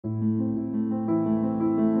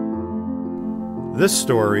This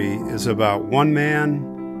story is about one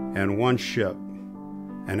man and one ship,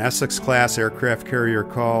 an Essex-class aircraft carrier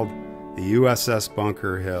called the USS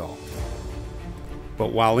Bunker Hill.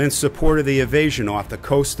 But while in support of the invasion off the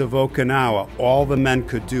coast of Okinawa, all the men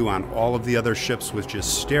could do on all of the other ships was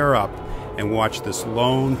just stare up and watch this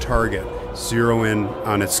lone target zero in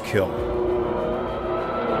on its kill.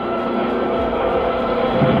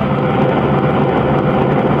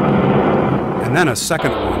 And then a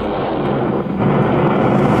second one.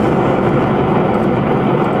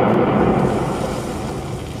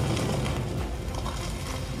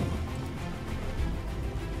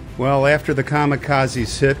 Well, after the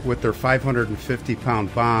kamikazes hit with their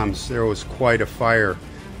 550-pound bombs, there was quite a fire.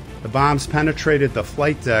 The bombs penetrated the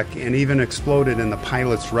flight deck and even exploded in the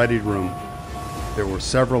pilot's ready room. There were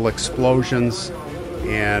several explosions,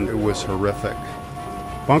 and it was horrific.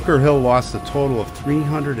 Bunker Hill lost a total of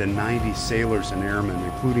 390 sailors and airmen,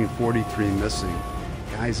 including 43 missing,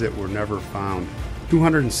 guys that were never found.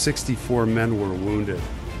 264 men were wounded.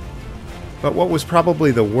 But what was probably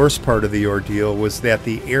the worst part of the ordeal was that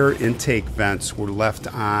the air intake vents were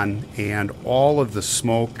left on, and all of the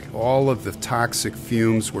smoke, all of the toxic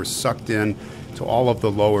fumes were sucked in to all of the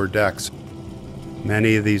lower decks.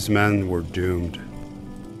 Many of these men were doomed.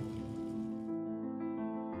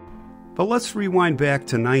 But let's rewind back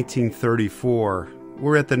to 1934.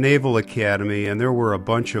 We're at the Naval Academy, and there were a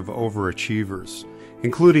bunch of overachievers,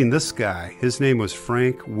 including this guy. His name was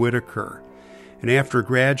Frank Whitacker. And after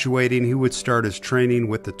graduating, he would start his training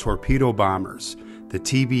with the torpedo bombers, the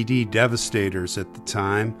TBD Devastators at the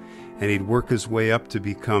time, and he'd work his way up to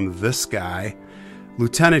become this guy,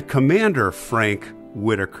 Lieutenant Commander Frank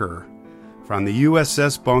Whitacker from the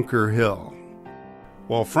USS Bunker Hill.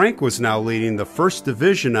 Well, Frank was now leading the 1st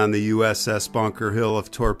Division on the USS Bunker Hill of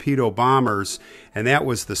torpedo bombers, and that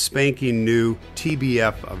was the spanking new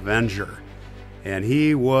TBM Avenger. And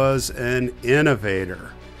he was an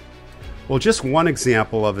innovator. Well, just one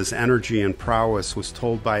example of his energy and prowess was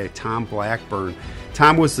told by Tom Blackburn.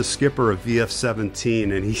 Tom was the skipper of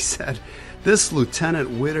VF-17, and he said, this Lieutenant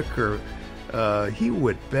Whitacker, he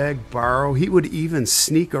would beg, borrow, he would even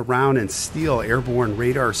sneak around and steal airborne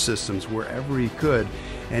radar systems wherever he could,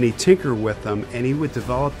 and he'd tinker with them, and he would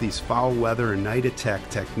develop these foul weather and night attack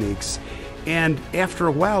techniques. And after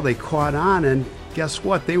a while, they caught on, and guess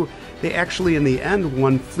what? They actually, in the end,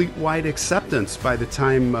 won fleet-wide acceptance by the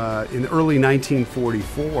time in early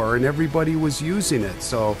 1944, and everybody was using it.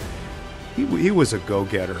 So he was a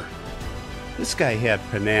go-getter. This guy had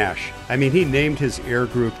panache. I mean, he named his air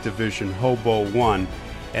group division Hobo 1,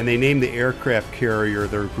 and they named the aircraft carrier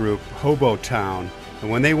their group Hobo Town. And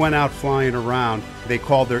when they went out flying around, they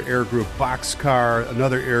called their air group Boxcar,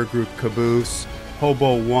 another air group Caboose,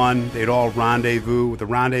 Hobo 1. They'd all rendezvous. The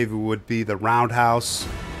rendezvous would be the roundhouse.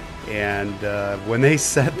 And when they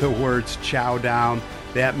said the words chow down,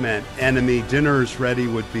 that meant enemy dinner is ready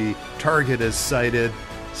would be target is sighted.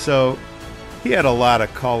 So he had a lot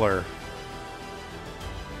of color.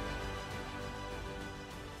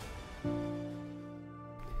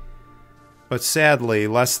 But sadly,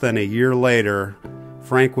 less than a year later,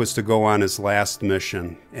 Frank was to go on his last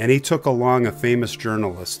mission, and he took along a famous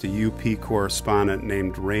journalist, a UP correspondent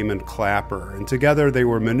named Raymond Clapper, and together they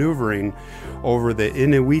were maneuvering over the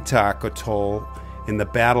Whitacker Atoll in the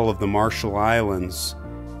Battle of the Marshall Islands.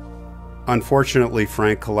 Unfortunately,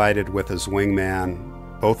 Frank collided with his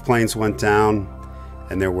wingman. Both planes went down,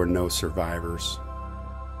 and there were no survivors.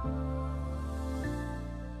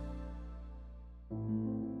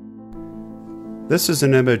 This is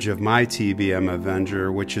an image of my TBM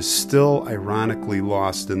Avenger, which is still ironically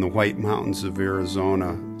lost in the White Mountains of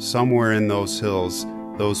Arizona. Somewhere in those hills,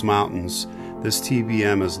 those mountains, this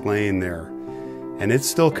TBM is laying there. And it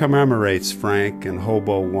still commemorates Frank and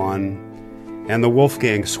Hobo 1 and the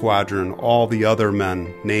Wolfgang Squadron, all the other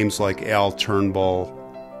men, names like Al Turnbull,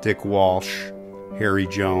 Dick Walsh, Harry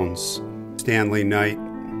Jones, Stanley Knight,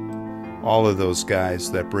 all of those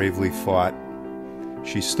guys that bravely fought.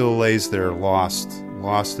 She still lays there lost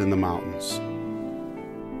in the mountains.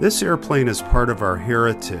 This airplane is part of our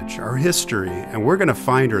heritage, our history, and we're going to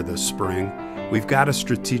find her this spring. We've got a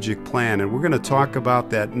strategic plan, and we're going to talk about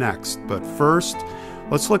that next. But first,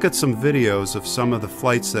 let's look at some videos of some of the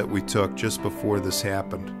flights that we took just before this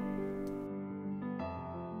happened.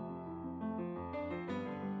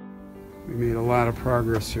 We made a lot of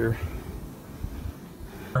progress here.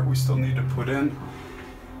 We still need to put in.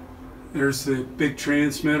 There's the big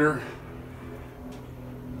transmitter.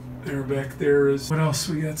 There back there is, what else?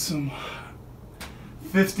 We got some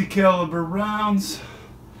 50 caliber rounds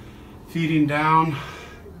feeding down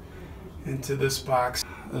into this box.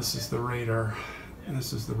 This is the radar, and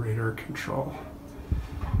this is the radar control.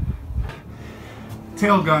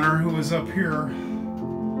 tail gunner who was up here.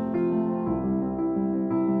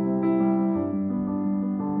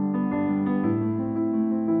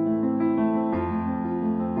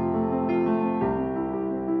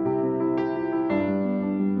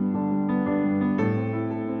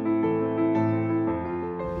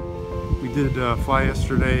 We did fly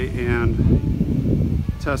yesterday and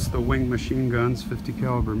test the wing machine guns, 50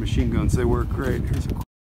 caliber machine guns. They work great. Here's a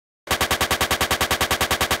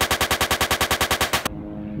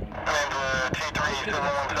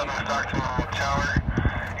T317 Stockton Tower,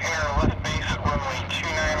 air left base runway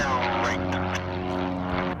 29 right.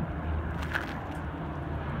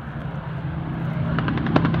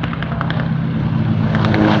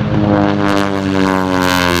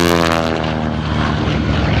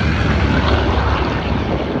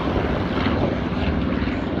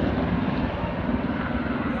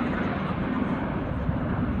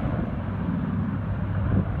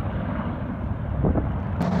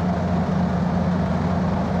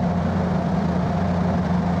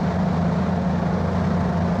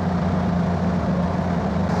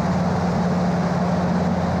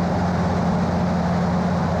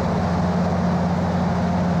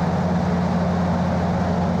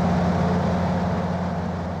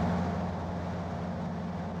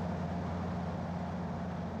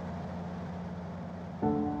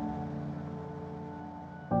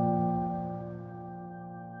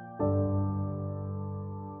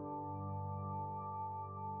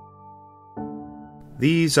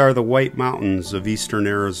 These are the White Mountains of eastern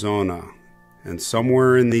Arizona, and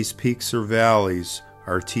somewhere in these peaks or valleys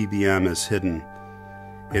our TBM is hidden.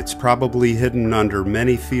 It's probably hidden under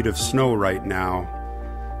many feet of snow right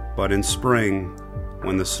now, but in spring,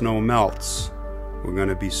 when the snow melts, we're going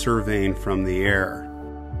to be surveying from the air.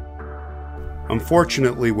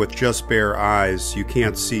 Unfortunately, with just bare eyes, you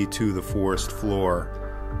can't see to the forest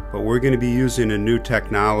floor, but we're going to be using a new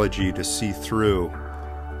technology to see through.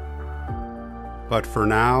 But for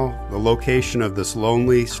now, the location of this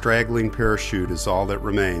lonely, straggling parachute is all that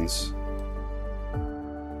remains.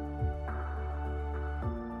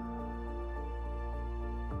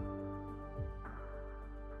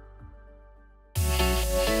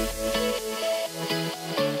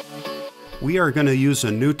 We are going to use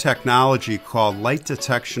a new technology called light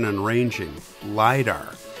detection and ranging, LiDAR.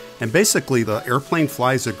 And basically the airplane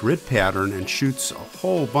flies a grid pattern and shoots a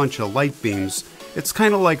whole bunch of light beams. It's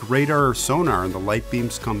kind of like radar or sonar, and the light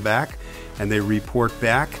beams come back and they report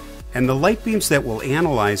back. And the light beams that we'll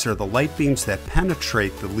analyze are the light beams that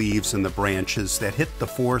penetrate the leaves and the branches that hit the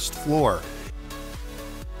forest floor.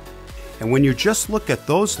 And when you just look at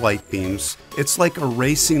those light beams, it's like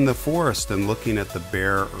erasing the forest and looking at the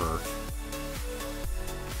bare earth.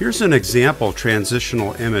 Here's an example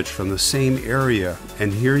transitional image from the same area,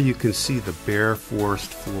 and here you can see the bare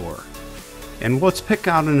forest floor. And let's pick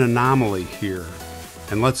out an anomaly here,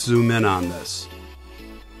 and let's zoom in on this.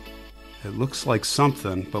 It looks like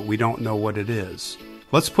something, but we don't know what it is.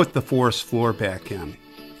 Let's put the forest floor back in.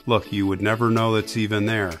 Look, you would never know it's even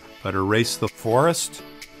there, but erase the forest.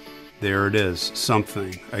 There it is,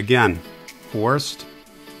 something. Again, forest,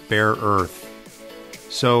 bare earth.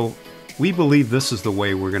 So we believe this is the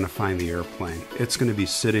way we're going to find the airplane. It's going to be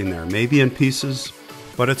sitting there, maybe in pieces,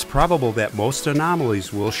 but it's probable that most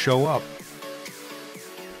anomalies will show up.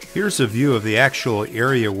 Here's a view of the actual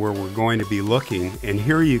area where we're going to be looking, and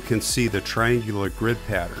here you can see the triangular grid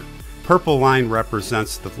pattern. Purple line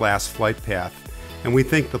represents the last flight path, and we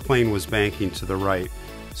think the plane was banking to the right.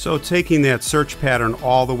 So taking that search pattern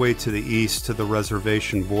all the way to the east to the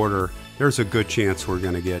reservation border, there's a good chance we're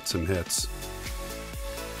going to get some hits.